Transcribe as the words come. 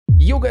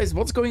Yo guys,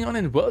 what's going on,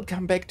 and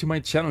welcome back to my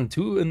channel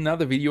to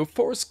another video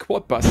for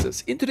Squad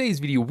Busters. In today's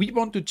video we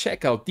want to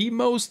check out the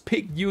most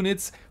picked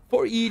units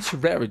for each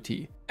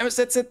rarity. And with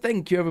that said,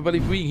 thank you everybody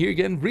for being here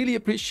again, really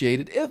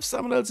appreciate it. If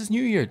someone else is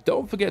new here,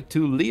 don't forget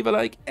to leave a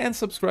like and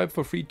subscribe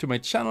for free to my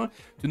channel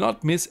to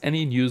not miss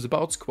any news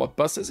about Squad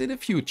Busters in the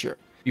future.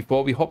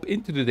 Before we hop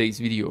into today's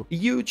video, a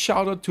huge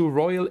shout out to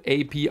Royal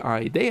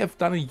API. They have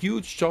done a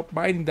huge job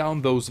writing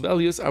down those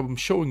values I'm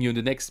showing you in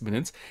the next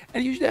minutes,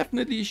 and you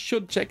definitely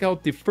should check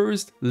out the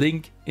first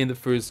link in the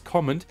first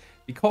comment,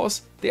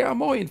 because there are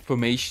more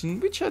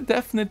information which are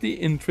definitely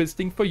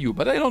interesting for you,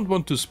 but I don't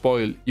want to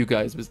spoil you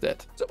guys with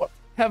that. So what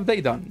have they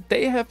done?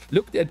 They have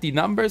looked at the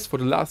numbers for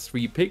the last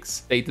 3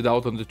 picks dated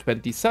out on the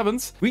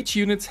 27th, which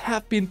units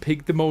have been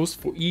picked the most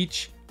for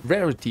each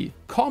rarity: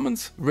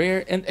 commons,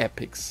 rare and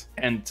epics.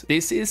 And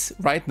this is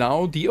right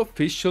now the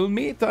official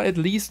meta, at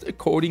least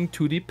according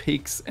to the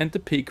picks and the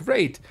pick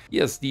rate.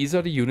 Yes, these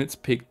are the units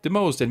picked the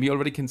most, and we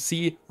already can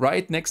see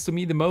right next to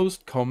me the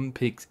most common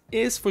picks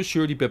is for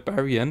sure the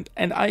Barbarian,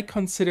 and I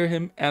consider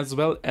him as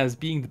well as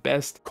being the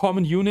best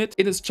common unit.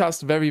 It is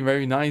just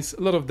very nice,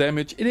 a lot of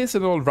damage. It is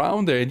an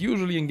all-rounder, and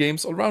usually in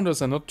games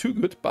all-rounders are not too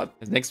good. But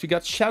next we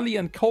got Shelly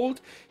and Cold.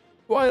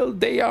 While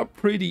they are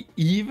pretty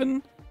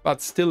even, but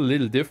still a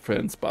little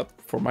difference. But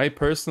for my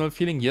personal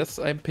feeling, yes,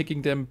 I'm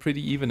picking them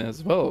pretty even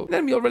as well.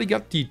 Then we already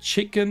got the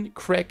Chicken,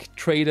 Crack,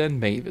 Trader and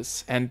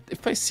Mavis. And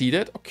if I see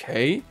that,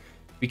 okay,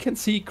 we can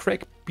see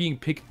Crack being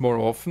picked more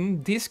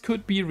often. This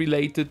could be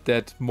related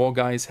that more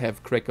guys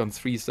have Crack on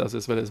 3 stars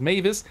as well as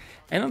Mavis.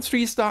 And on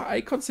 3 star,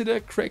 I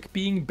consider Crack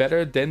being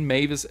better than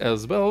Mavis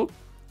as well.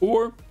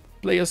 Or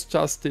players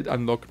just did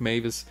unlock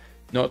Mavis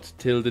not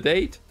till the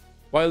date,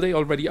 while they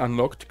already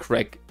unlocked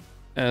Crack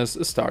as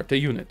a starter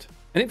unit.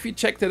 And if we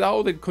check that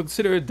out and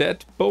consider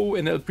that Bo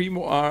and El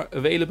Primo are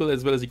available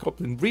as well as the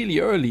Goblin really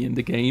early in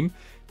the game,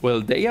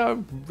 well, they are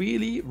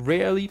really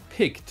rarely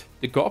picked.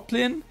 The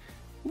Goblin,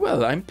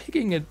 well, I'm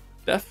picking it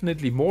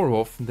definitely more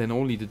often than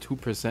only the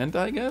 2%,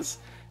 I guess,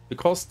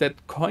 because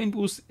that coin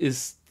boost is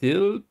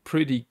still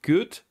pretty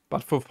good,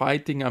 but for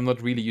fighting I'm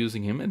not really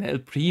using him. And El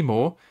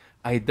Primo,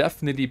 I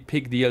definitely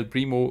pick the El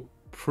Primo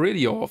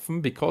pretty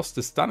often because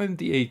the stun and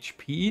the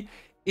HP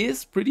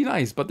is pretty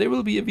nice, but there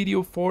will be a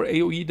video for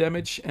AoE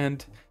damage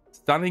and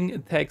stunning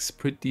attacks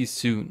pretty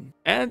soon.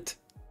 And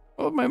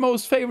one of my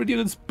most favorite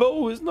units,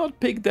 Bo, is not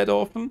picked that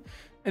often,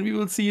 and we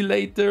will see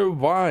later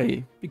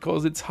why.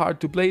 Because it's hard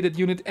to play that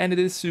unit and it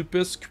is super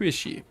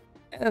squishy.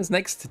 As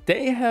next,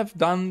 they have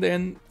done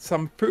then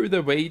some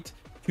further weight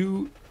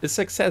to the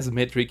success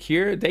metric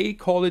here. They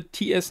call it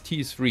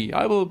TST3.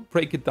 I will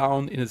break it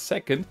down in a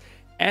second.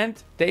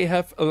 And they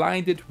have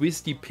aligned it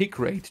with the pick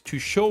rate to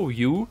show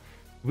you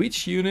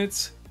which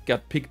units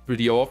got picked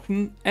pretty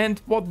often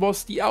and what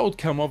was the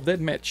outcome of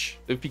that match.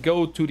 If we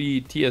go to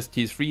the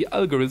TST3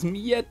 algorithm,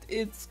 yet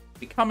it's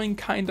becoming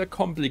kinda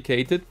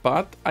complicated,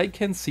 but I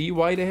can see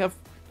why they have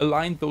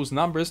aligned those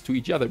numbers to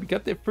each other. We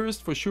got there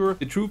first for sure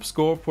the troop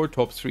score for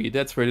top 3,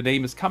 that's where the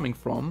name is coming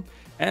from.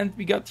 And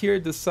we got here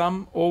the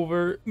sum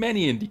over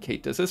many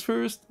indicators. As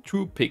first,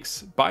 troop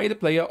picks by the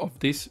player of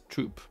this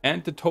troop.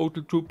 And the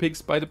total troop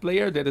picks by the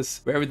player, that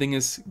is where everything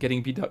is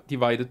getting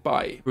divided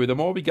by.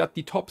 Furthermore, we got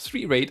the top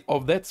 3 rate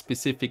of that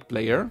specific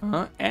player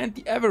and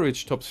the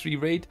average top 3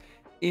 rate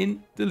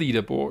in the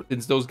leaderboard.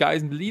 Since those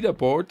guys in the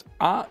leaderboard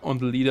are on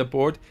the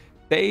leaderboard,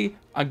 they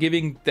are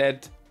giving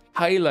that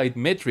highlight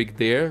metric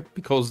there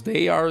because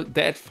they are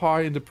that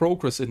far in the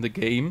progress in the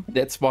game.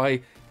 That's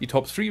why the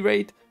top 3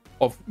 rate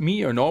of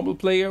me, or normal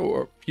player,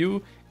 or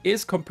you,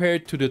 is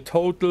compared to the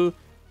total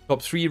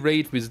top 3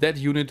 rate with that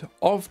unit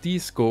of the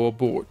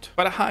scoreboard.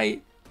 But a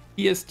high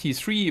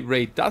TST3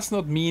 rate does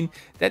not mean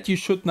that you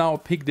should now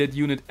pick that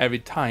unit every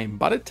time,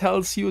 but it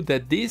tells you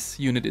that this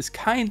unit is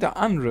kinda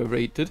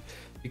underrated,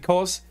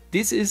 because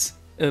this is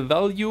a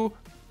value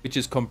which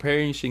is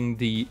comparing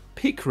the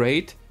pick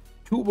rate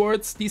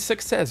towards the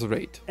success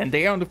rate. And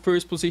there on the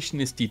first position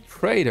is the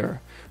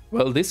Trader.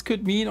 Well, this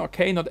could mean,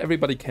 okay, not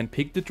everybody can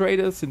pick the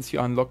Trader since you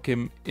unlock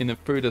him in a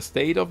further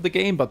state of the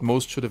game, but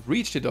most should have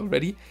reached it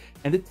already.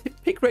 And the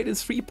pick rate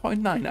is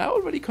 3.9. I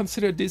already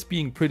consider this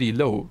being pretty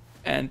low.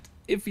 And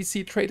if we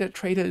see Trader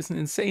is an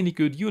insanely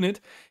good unit,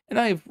 and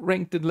I have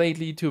ranked it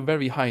lately to a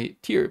very high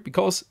tier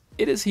because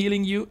it is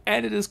healing you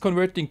and it is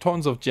converting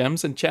tons of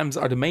gems, and gems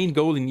are the main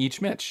goal in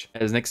each match.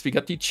 As next we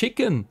got the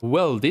Chicken.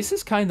 Well, this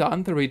is kinda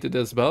underrated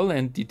as well,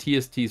 and the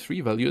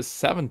TST3 value is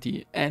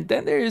 70. And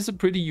then there is a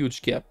pretty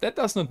huge gap. That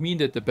does not mean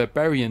that the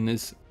Barbarian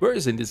is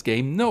worse in this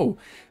game, no.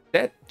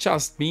 That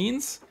just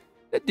means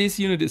that this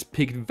unit is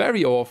picked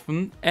very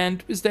often,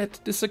 and with that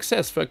the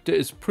success factor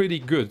is pretty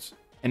good.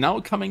 And now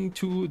coming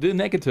to the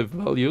negative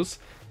values,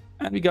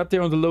 and we got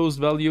there on the lowest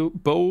value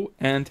Bo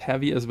and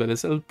Heavy as well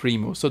as El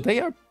Primo. So they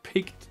are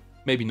picked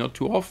maybe not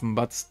too often,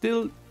 but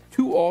still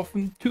too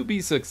often to be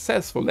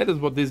successful. That is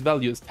what this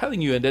value is telling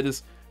you, and that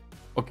is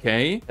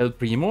okay. El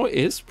Primo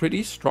is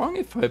pretty strong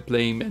if I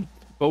play him, and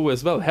Bo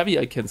as well. Heavy,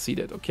 I can see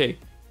that, okay.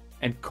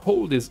 And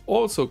Cold is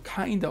also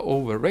kinda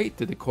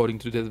overrated according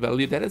to that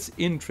value. That is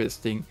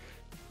interesting.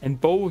 And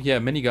Bow, yeah,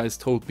 many guys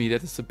told me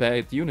that is a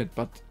bad unit,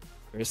 but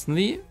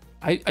personally,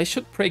 I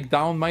should break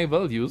down my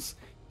values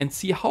and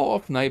see how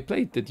often I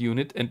played that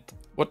unit and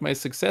what my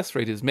success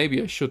rate is.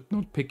 Maybe I should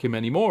not pick him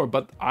anymore,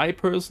 but I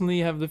personally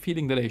have the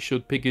feeling that I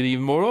should pick it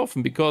even more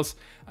often because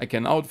I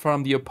can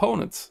outfarm the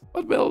opponents.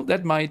 But well,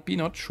 that might be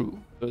not true.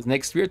 So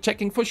next we are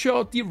checking for sure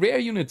out the rare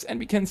units, and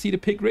we can see the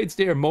pick rates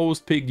there.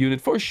 Most picked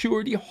unit for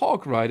sure, the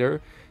Hawk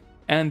Rider,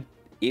 and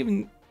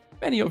even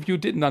many of you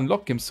didn't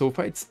unlock him so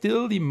far, it's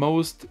still the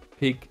most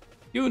picked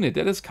unit.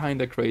 That is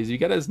kinda crazy. You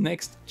got as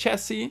next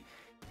Chassis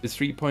with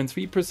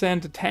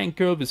 3.3%, the Tank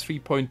Girl with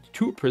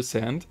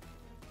 3.2%,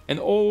 and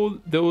all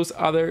those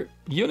other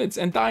units,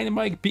 and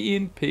Dynamite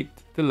being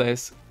picked the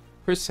less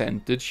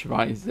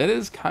percentage-wise. That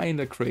is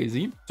kinda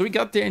crazy. So we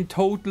got there in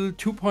total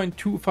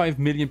 2.25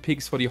 million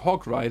picks for the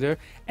Hawk Rider,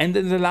 and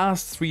in the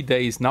last 3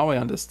 days, now I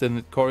understand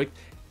it correct,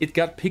 it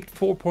got picked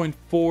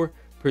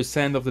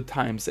 4.4% of the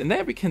times. And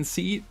there we can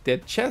see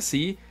that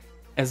Chassis,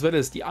 as well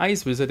as the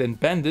Ice Wizard and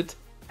Bandit,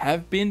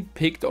 have been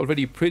picked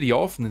already pretty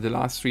often in the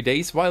last 3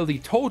 days, while the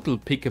total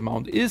pick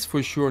amount is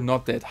for sure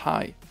not that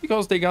high,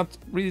 because they got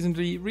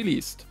recently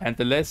released. And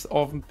the less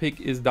often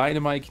pick is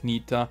Dynamite,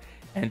 Nita,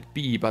 and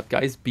B. But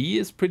guys, B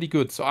is pretty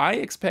good, so I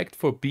expect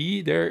for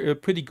B they're a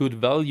pretty good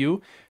value.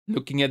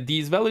 Looking at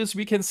these values,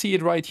 we can see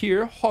it right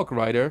here. Hawk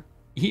Rider,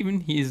 even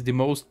he is the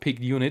most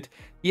picked unit.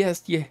 He has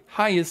the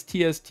highest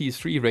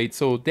TST3 rate,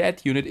 so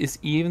that unit is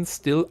even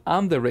still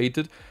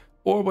underrated.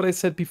 Or what I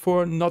said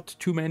before, not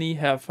too many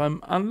have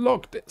him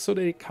unlocked, so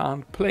they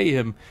can't play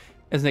him.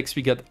 As next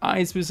we got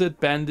Ice Wizard,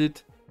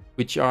 Bandit,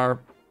 which are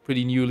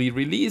pretty newly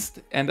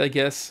released, and I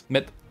guess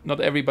not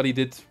everybody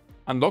did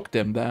unlock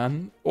them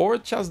then, or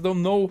just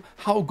don't know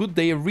how good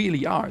they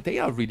really are. They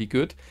are really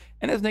good.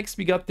 And as next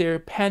we got their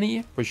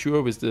Penny, for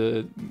sure with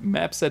the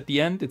maps at the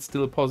end, it's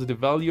still a positive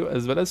value,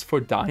 as well as for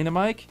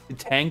Dynamite, the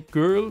Tank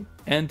Girl,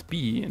 and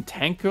B. And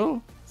Tank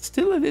Girl,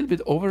 still a little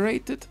bit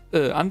underrated.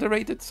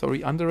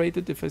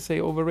 If I say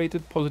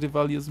overrated, positive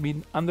values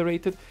mean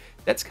underrated.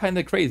 That's kind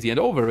of crazy. And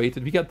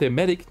overrated, we got the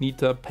Medic,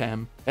 Nita,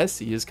 Pam.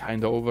 Essie is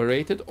kind of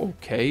overrated.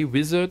 Okay,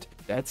 Wizard,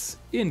 that's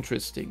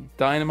interesting.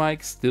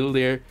 Dynamite still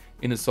there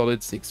in a solid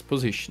 6th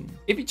position.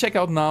 If we check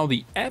out now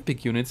the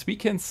epic units, we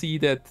can see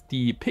that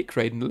the pick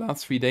rate in the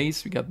last 3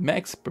 days, we got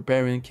Max,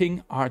 Barbarian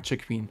King, Archer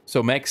Queen.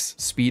 So Max,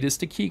 speed is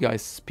the key,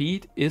 guys.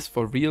 Speed is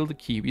for real the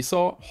key. We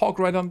saw Hawk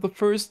Rider on the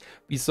first,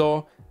 we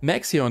saw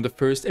Max here on the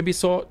first, and we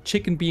saw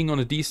Chicken being on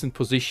a decent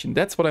position.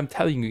 That's what I'm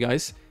telling you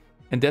guys,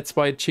 and that's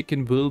why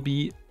Chicken will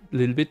be a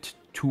little bit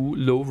too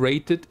low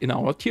rated in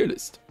our tier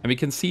list. And we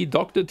can see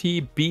Dr.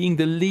 T being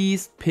the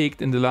least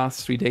picked in the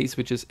last 3 days,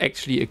 which is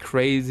actually a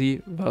crazy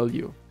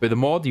value.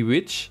 Furthermore, the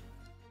Witch,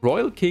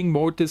 Royal King,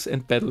 Mortis,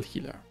 and Battle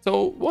Healer.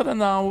 So what are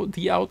now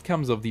the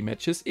outcomes of the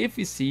matches? If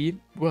we see,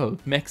 well,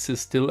 Max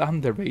is still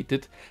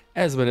underrated,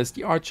 as well as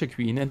the Archer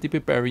Queen and the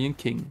Barbarian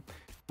King.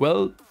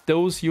 Well,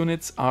 those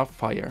units are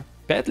fire.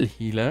 Battle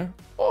Healer,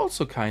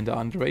 also kinda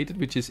underrated,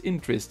 which is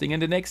interesting.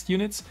 And the next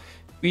units,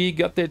 we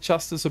got there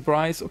just a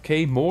surprise.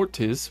 Okay,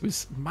 Mortis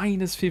with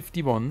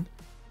 -51.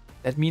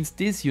 That means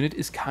this unit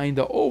is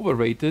kinda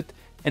overrated.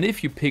 And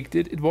if you picked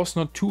it, it was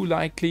not too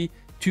likely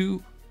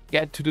to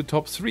get to the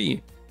top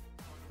 3.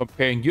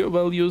 Comparing your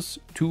values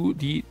to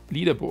the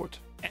leaderboard.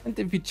 And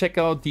if we check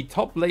out the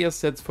top layer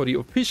sets for the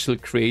official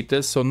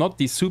creators, so not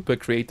the super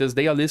creators,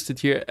 they are listed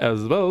here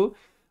as well.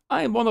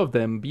 I am one of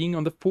them, being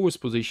on the 4th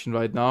position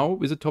right now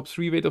with a top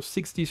 3 rate of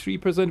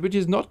 63%, which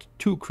is not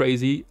too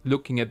crazy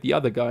looking at the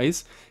other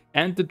guys.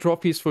 And the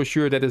trophies for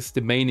sure, that is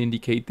the main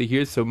indicator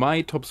here. So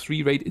my top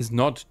 3 rate is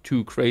not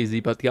too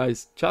crazy, but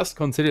guys, just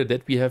consider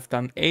that we have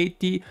done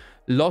 80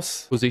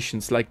 loss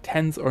positions, like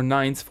 10s or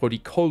 9s for the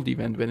cold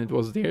event when it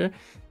was there.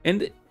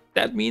 And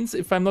that means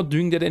if I'm not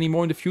doing that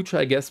anymore in the future,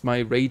 I guess my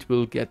rate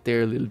will get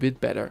there a little bit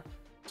better.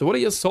 So what are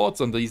your thoughts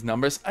on these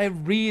numbers? I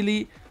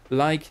really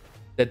like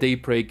that they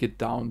break it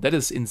down. That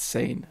is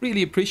insane.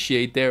 Really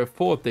appreciate their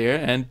effort there,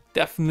 and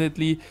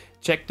definitely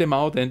check them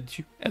out. And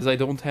as I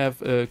don't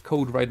have a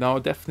code right now,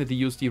 definitely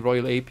use the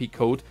Royal AP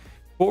code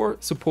for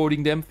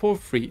supporting them for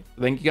free.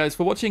 Thank you guys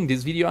for watching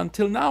this video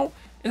until now,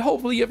 and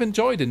hopefully you have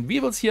enjoyed, and we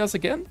will see us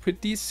again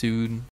pretty soon.